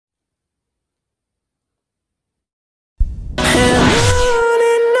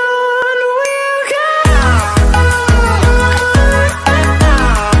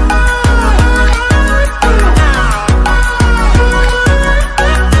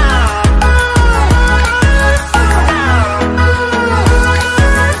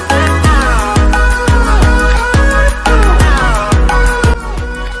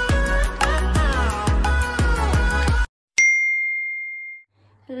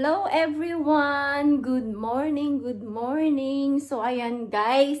Hello everyone! Good morning, good morning! So ayan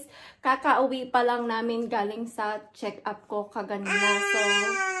guys, kakauwi pa lang namin galing sa check-up ko kaganina.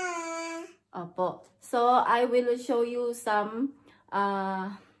 So I will show you some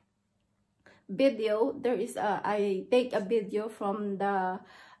video. I take a video from the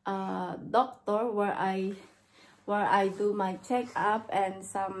doctor where I do my check-up, and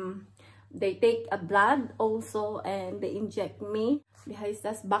they take a blood also, and they inject me. This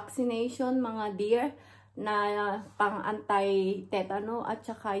is vaccination mga dear, na pang anti-tetano at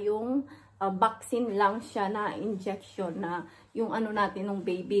saka yung vaccine lang siya na injection na yung ano natin ng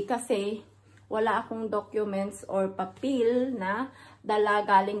baby, kasi wala akong documents or papel na dala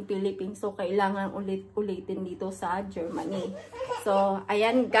galing Philippines, so kailangan ulitin dito sa Germany. So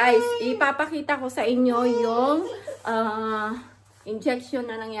ayan guys, ipapakita ko sa inyo yung injection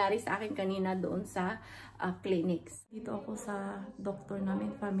na nangyari sa akin kanina doon sa clinics. Dito ako sa doctor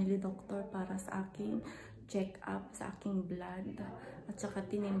namin, family doctor, para sa aking check-up, sa aking blood. At saka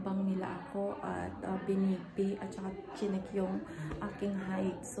tinimbang nila ako at binipi at saka chinek yung aking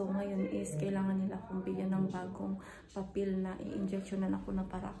height. So ngayon is kailangan nila akong bigyan ng bagong papel na i-injectionan ako na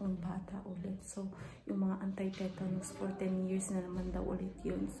para akong bata ulit. So yung mga anti-tetanus for 10 years na naman daw ulit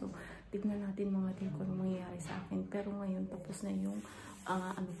yun. So tignan natin mga din kung ano mangyayari sa akin. Pero ngayon tapos na yung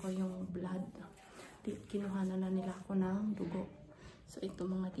yung blood. Kinuha na nila ako ng dugo. So ito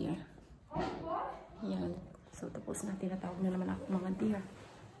mga dear. Yan. So tapos na, tinatawag na naman ako mga dear.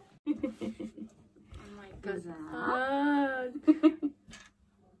 Oh my God.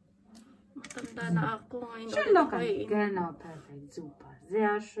 Matanda na ako ngayon. Schön locker. Genau, perfekt. Super.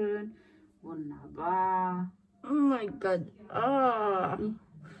 Sehr schön. Wunderbar. Oh my God.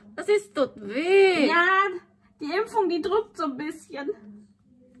 Das ist tut weh. Ja, die Impfung, die drückt so ein bisschen.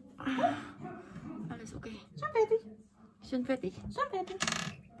 Alles okay. Schon fertig. Schon fertig. Schon fertig.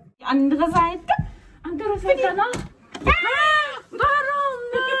 Die andere Seite. Andere Seite noch? Ja. Warum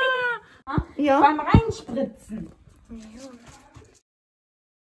na? Ja. Beim Reinspritzen. Ja.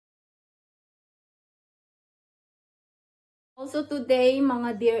 Also today, mga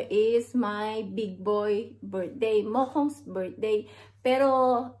dear, is my big boy birthday, Mukong's birthday.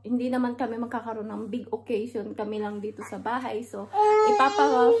 Pero hindi naman kami magkakaroon ng big occasion, kami lang dito sa bahay. So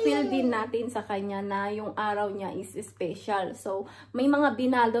ipapa-feel din natin sa kanya na yung araw niya is special. So may mga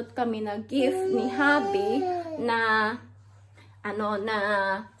binalot kami na gift ni Habi na na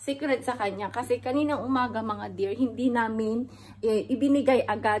secret sa kanya, kasi kaninang umaga mga dear, hindi namin ibinigay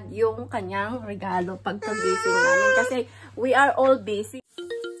agad yung kanyang regalo pagkagising namin kasi we are all busy.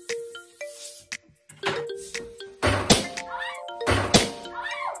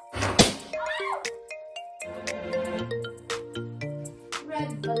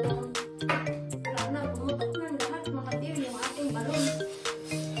 Red balloon. Wala na, bumutok na lahat mga dear yung ating balloon.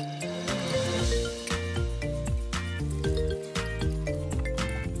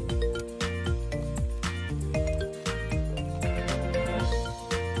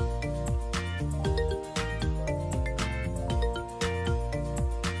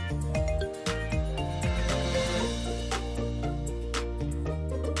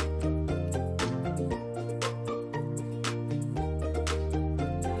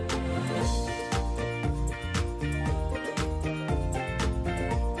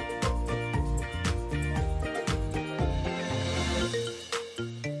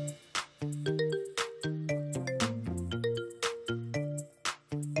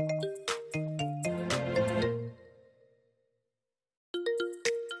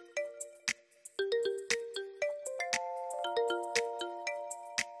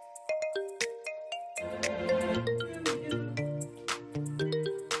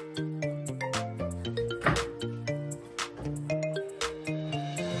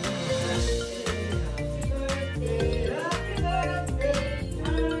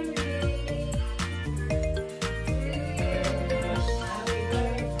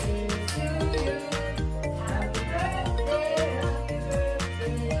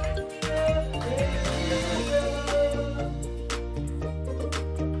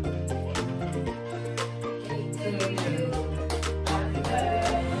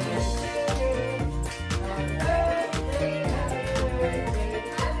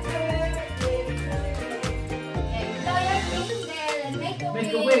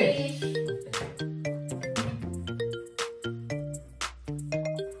 Make a wish.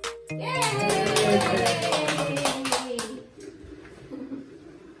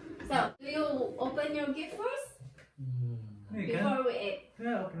 So, do you open your gift first? Before we eat?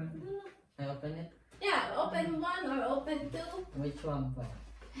 Yeah, open it. I open it? Yeah, open one or open two. Which one pa?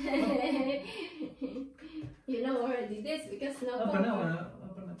 You know already this because no. Open it.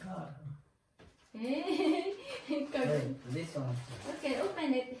 card. Card. Wait, this one. Okay,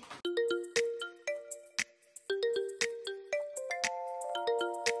 open it.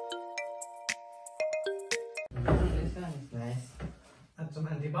 This one is nice. And some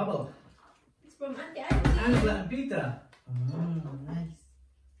anti-bubble. It's from Auntie Angie. Angela and Peter. Nice.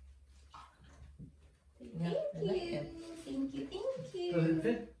 Yeah, I Thank like you. it. Thank you. Thank you. Does it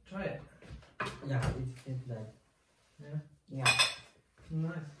fit? Try it. Yeah, it fits like. Yeah. Yeah.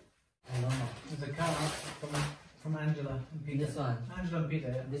 Nice. I don't know. There's a card from Angela and Peter. This one. Angela and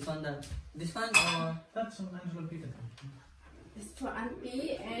Peter, yeah. This one, this one or That's from Angela and Peter. This is for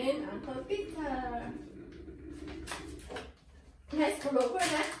Auntie and Uncle Peter. Nice pullover,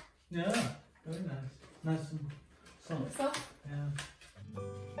 huh? Yeah, very nice. Nice and soft. So, Yeah.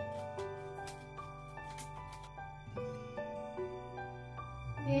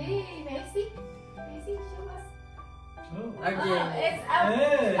 hey, Messi. Messi, show us. Oh. RJ. Oh, it's a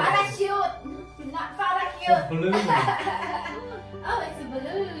Hey. parachute. Not It's a parachute. balloon. Oh, it's a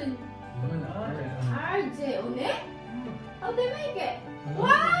balloon. RJ, one? How they make it?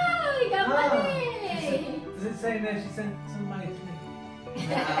 Wow, we got money. Does it say there she sent some money to me?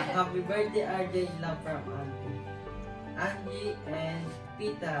 Happy birthday, RJ. Love from Auntie. Angie and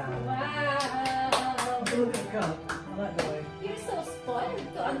Peter. Wow. Look at the card. I like the way. You're so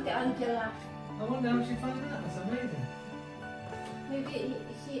spoiled to Auntie Angela. I wonder how she found that. That's amazing. Maybe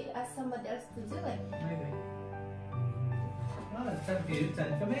she asked somebody else to do it. Maybe. Oh, it's 10 for you,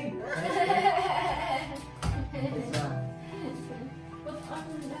 10 for me. This one. Put on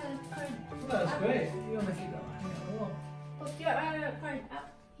the card. Well, that's great. You want to keep that hanging on the wall. Put your card up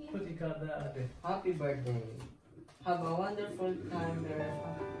here. Put your card there, Abby. Happy birthday. Have a wonderful time.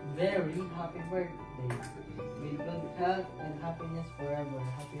 Very happy birthday. With good health and happiness forever.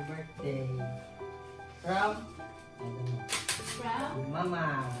 Happy birthday. From I don't know. From Mama.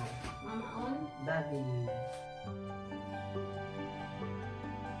 Mama on. Daddy.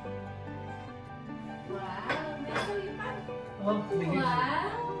 Wow. Meso yung card. Oh,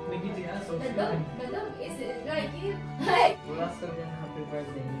 Wow. Nagiti aso. The dog is right here. Hey. Blossom and happy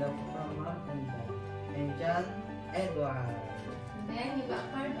birthday. Love from Mom and Dad. And John Edward. And then you got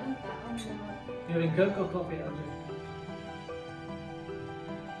card on the You're in Coke or coffee, Abby?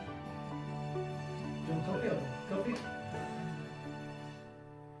 Do you want coffee or coffee?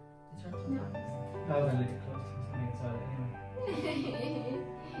 It's right No. Oh, then leave it close. There's something inside it anyway.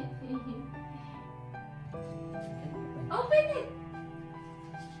 Open it.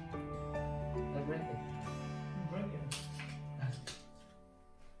 I break it. Break it.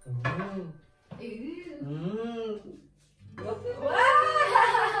 Ew. Wow.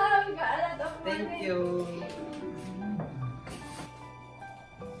 Wow. You got a lot of money. Thank you.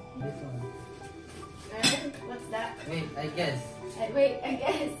 This one. And what's that? Wait, I guess. Wait, I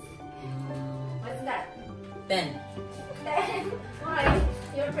guess. What's that? 10. Why?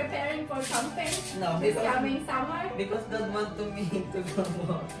 You're preparing for camping? No, This because coming summer? because Dad want to me to go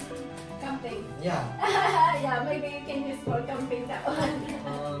more. Camping. Yeah. Yeah, maybe you can use for camping that one.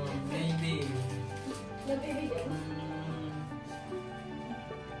 Maybe. The baby then.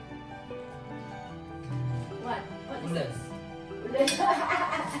 What? What is Noodles. it?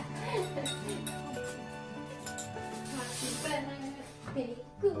 Happy birthday,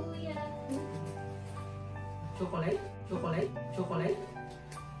 Kuya. Chocolate? Chocolate? Chocolate?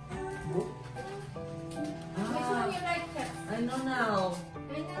 Book? Which one you like first? I know now.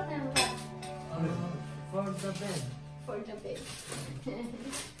 I know now what? For the bed. For the bed.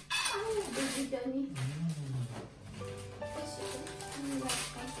 Oh, baby Johnny.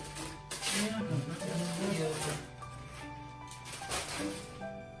 Yeah, I can break it.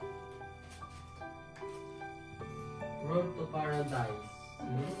 Road to Paradise.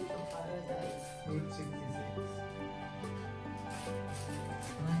 Paradise. Route 66.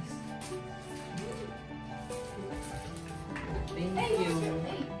 Nice. Thank Hey, you.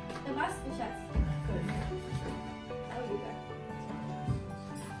 hey, the basket shots. Oh, you got.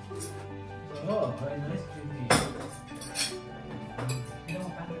 Oh, very nice Juddie. You know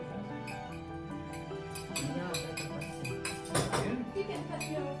what pancit Yeah, better person. is? You can cut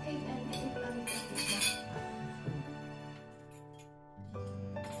your cake and eat it on the basket.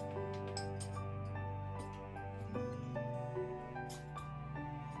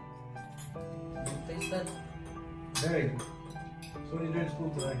 Taste that. Very good. So what are you doing in school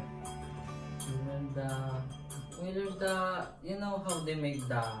today? We learned the, you know how they make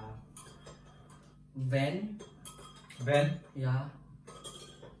the Ven? Ben? Yeah.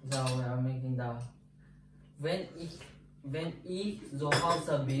 So we are making the wenn ich so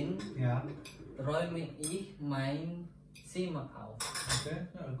Hause bin, Yeah. räume ich mein See Macau. Okay,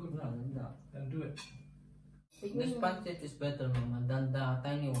 no, good No, now. no. Then do it. This pancit is better, Mama, than the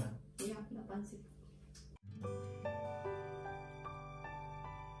tiny one. Yeah, the pancit.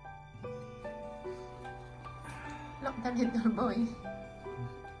 Look, the little boy.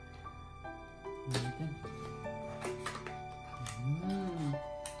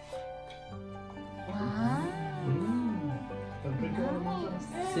 Wow. Don't drink all of them.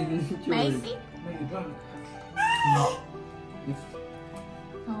 Signature. Nice. Make you drunk.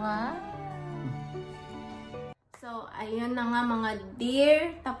 Wow. So, ayun na nga mga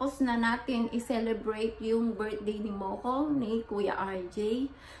dear. Tapos na natin i-celebrate yung birthday ni Mukong, ni Kuya RJ.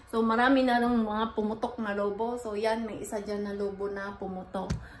 So, marami na ng mga pumutok na lobo. So, yan, may isa dyan na lobo na pumutok.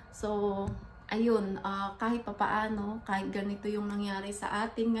 So, ayun, kahit papaano, kahit ganito yung nangyari sa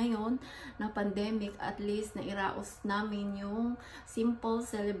atin ngayon na pandemic, at least nairaos namin yung simple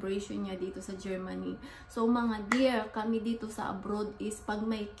celebration niya dito sa Germany. So mga dear, kami dito sa abroad is pag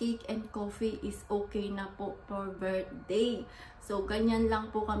may cake and coffee is okay na po for birthday. So ganyan lang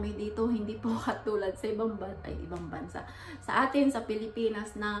po kami dito, hindi po katulad sa ibang bansa. Sa atin, sa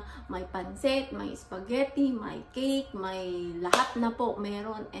Pilipinas na may pancit, may spaghetti, may cake, may lahat na po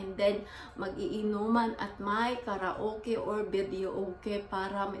meron. And then mag-iinuman at may karaoke or video okay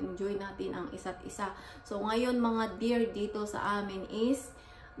para ma-enjoy natin ang isa't isa. So ngayon mga dear, dito sa amin is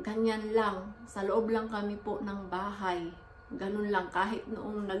ganyan lang. Sa loob lang kami po ng bahay. Ganun lang, kahit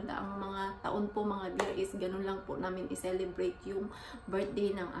noong nagdaang mga taon po mga dear is ganun lang po namin i-celebrate yung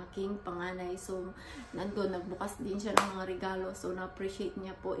birthday ng aking panganay. So nandun, nagbukas din siya ng mga regalo. So na-appreciate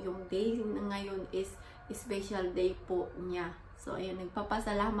niya po yung day na ngayon is special day po niya. So ayun,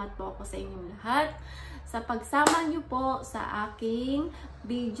 nagpapasalamat po ako sa inyong lahat sa pagsama niyo po sa aking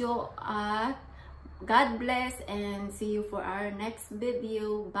video at God bless and see you for our next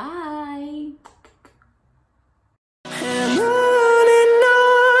video. Bye!